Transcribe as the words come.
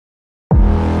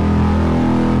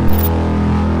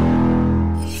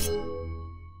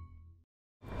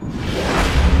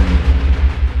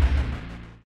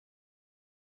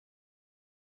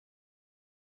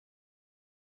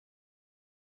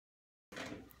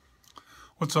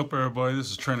What's up, everybody? This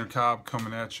is Trainer Cobb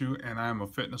coming at you, and I'm a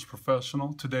fitness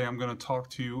professional. Today I'm going to talk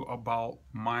to you about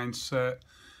mindset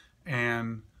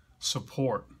and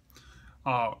support.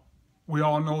 We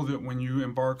all know that when you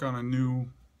embark on a new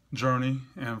journey,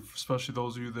 and especially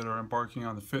those of you that are embarking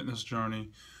on the fitness journey,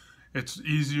 it's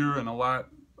easier and a lot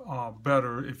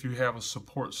better if you have a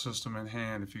support system in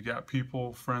hand. If you got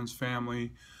people, friends,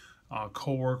 family,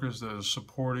 co-workers that are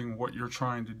supporting what you're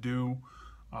trying to do,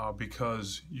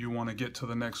 because you want to get to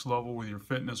the next level with your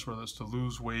fitness, whether it's to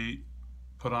lose weight,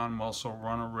 put on muscle,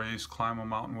 run a race, climb a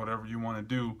mountain, whatever you want to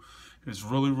do. It's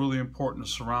really, really important to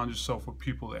surround yourself with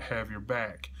people that have your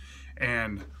back.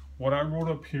 And what I wrote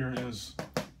up here is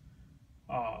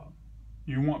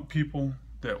you want people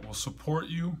that will support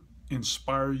you,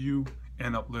 inspire you,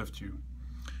 and uplift you.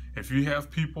 If you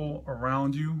have people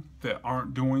around you that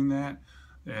aren't doing that,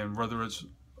 and whether it's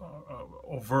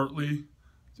overtly,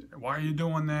 why are you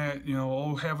doing that? You know,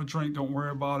 oh, have a drink, don't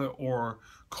worry about it. Or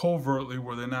covertly,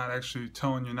 where they're not actually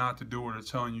telling you not to do it or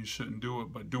telling you shouldn't do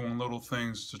it, but doing little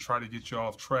things to try to get you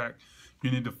off track,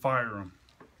 you need to fire them.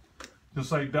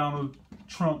 Just like Donald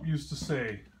Trump used to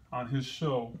say on his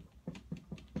show,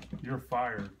 you're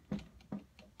fired.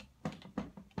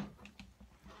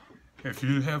 If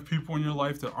you have people in your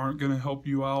life that aren't going to help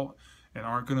you out and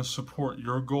aren't going to support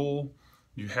your goal,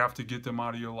 you have to get them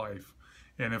out of your life.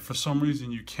 And if for some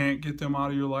reason you can't get them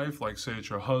out of your life, like say it's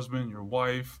your husband, your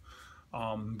wife,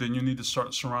 then you need to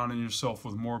start surrounding yourself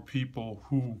with more people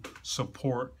who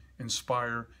support,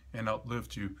 inspire, and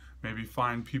uplift you. Maybe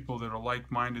find people that are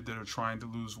like-minded, that are trying to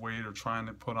lose weight or trying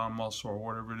to put on muscle or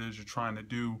whatever it is you're trying to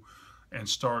do, and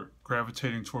start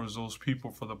gravitating towards those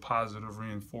people for the positive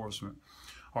reinforcement.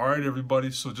 All right, everybody,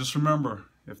 so just remember,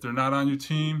 if they're not on your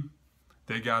team,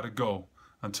 they got to go.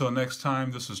 Until next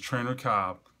time, this is Trainer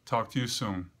Cobb. Talk to you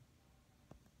soon.